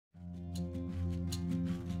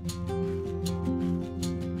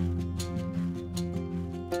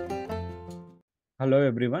Hello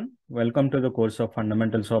everyone, welcome to the course of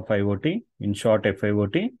Fundamentals of IoT, in short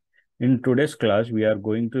FIOT. In today's class, we are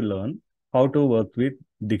going to learn how to work with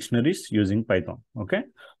dictionaries using Python. Okay,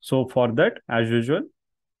 so for that, as usual,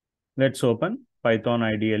 let's open Python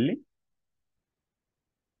ideally.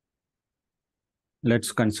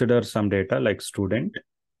 Let's consider some data like student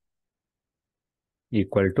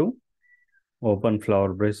equal to open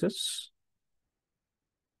flower braces.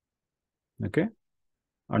 Okay,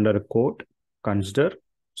 under a quote, consider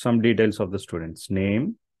some details of the student's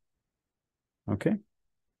name. Okay,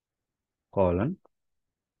 colon.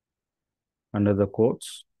 Under the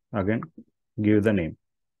quotes, again, give the name.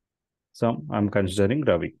 So I'm considering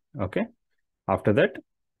Ravi. Okay. After that,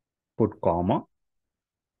 put comma,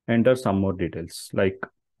 enter some more details like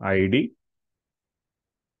ID,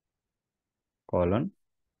 colon.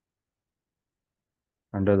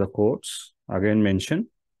 Under the quotes, again mention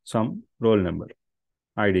some roll number,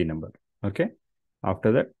 ID number. Okay.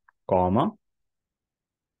 After that, comma,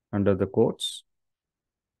 under the quotes,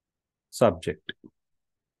 subject.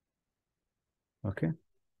 Okay.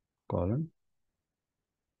 Colon.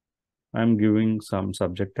 I'm giving some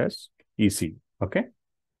subject as EC. Okay.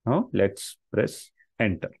 Now let's press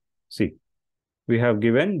enter. See, we have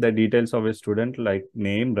given the details of a student like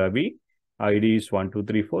name Ravi, ID is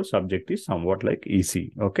 1234, subject is somewhat like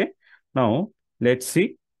EC. Okay. Now let's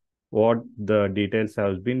see what the details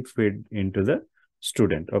have been fed into the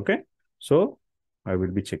student. Okay. So I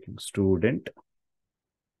will be checking student,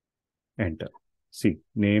 enter. See,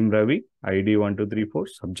 name Ravi, ID 1234,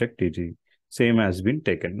 subject EG. Same has been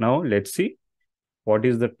taken. Now let's see what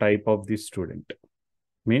is the type of this student.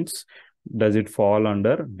 Means, does it fall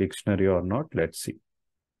under dictionary or not? Let's see.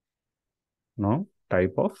 Now,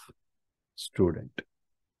 type of student.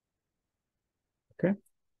 Okay.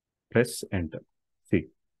 Press enter. See,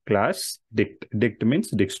 class dict. Dict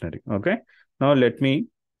means dictionary. Okay. Now, let me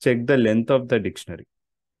check the length of the dictionary.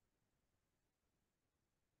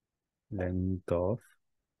 Length of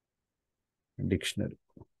dictionary.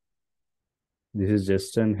 This is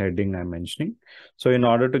just an heading I'm mentioning. So, in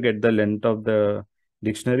order to get the length of the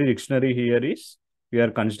dictionary here is, we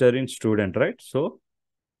are considering student, right? So,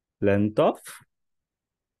 length of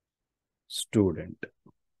student.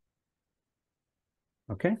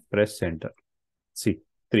 Okay, press enter. See,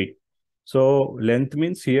 3. So, length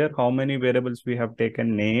means here how many variables we have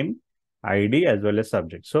taken: name, ID as well as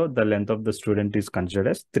subject. So, the length of the student is considered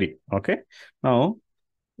as 3. Okay. Now,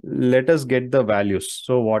 let us get the values.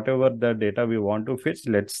 So, whatever the data we want to fetch,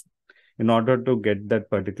 in order to get that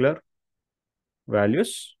particular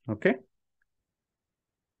values, okay,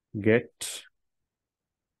 get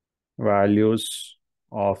values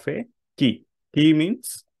of a key. Key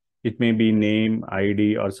means it may be name,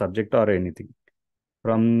 ID or subject or anything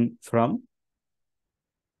from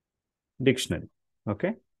dictionary.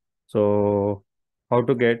 Okay. So how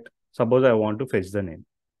to get, suppose I want to fetch the name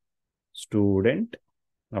student.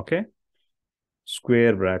 Okay.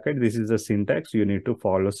 Square bracket. This is the syntax you need to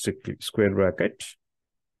follow strictly. Square bracket.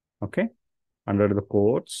 Okay. Under the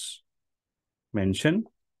quotes, mention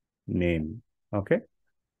name. Okay.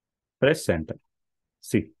 Press enter.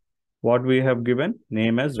 See what we have given,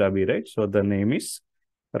 name as Ravi, right? So the name is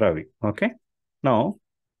Ravi. Okay. Now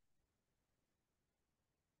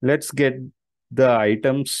let's get the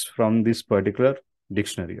items from this particular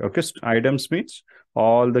dictionary. Okay. Items means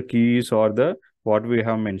all the keys or the what we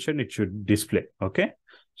have mentioned, it should display. Okay.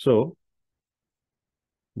 So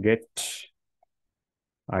get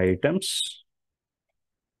items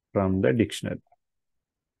from the dictionary.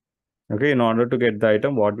 Okay. In order to get the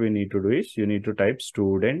item, what we need to do is you need to type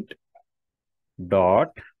student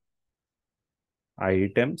dot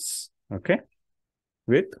items. Okay.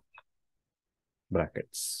 With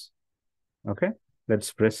brackets. Okay.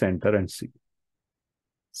 Let's press enter and see.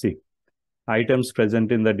 See, items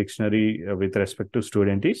present in the dictionary with respect to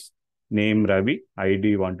student is name Ravi,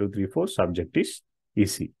 ID 1234, subject is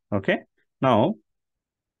EC. Okay. Now,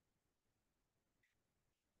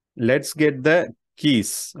 let's get the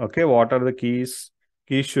keys. Okay. What are the keys?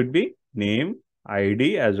 Keys should be name,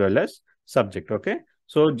 ID as well as subject. Okay.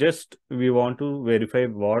 So just we want to verify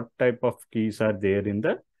what type of keys are there in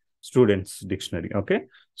the student's dictionary. Okay.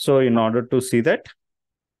 So in order to see that,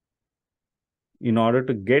 in order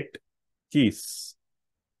to get keys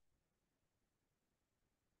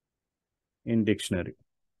in dictionary.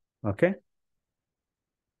 Okay.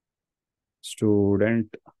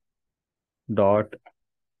 Student dot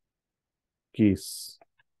keys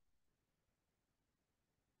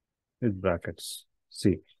with brackets.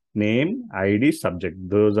 See, name, ID, subject.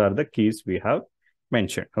 Those are the keys we have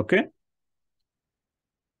mentioned. Okay.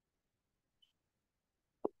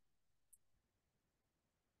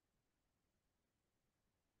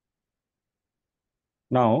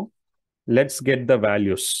 Now, let's get the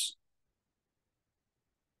values.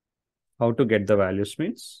 How to get the values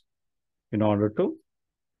means, in order to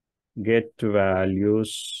get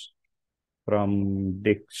values from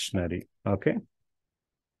dictionary. Okay.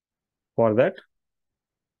 For that,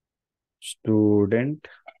 student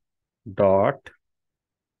dot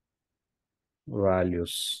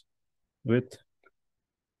values with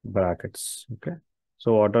brackets. Okay.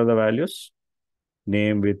 So what are the values?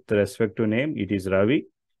 Name, with respect to name, it is Ravi.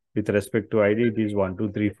 With respect to ID, it is 1,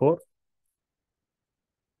 2, 3, 4.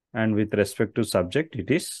 And with respect to subject,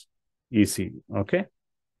 it is EC. Okay.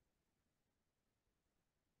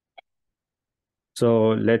 So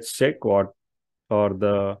let's check what are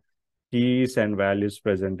the keys and values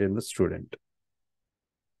present in the student.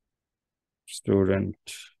 Student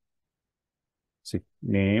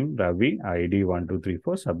name Ravi, ID 1, 2, 3,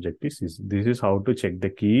 4, subject is EC. This is how to check the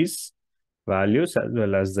keys, values, as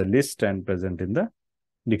well as the list and present in the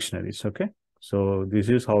dictionaries. Okay. So this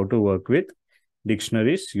is how to work with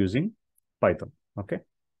dictionaries using Python. Okay.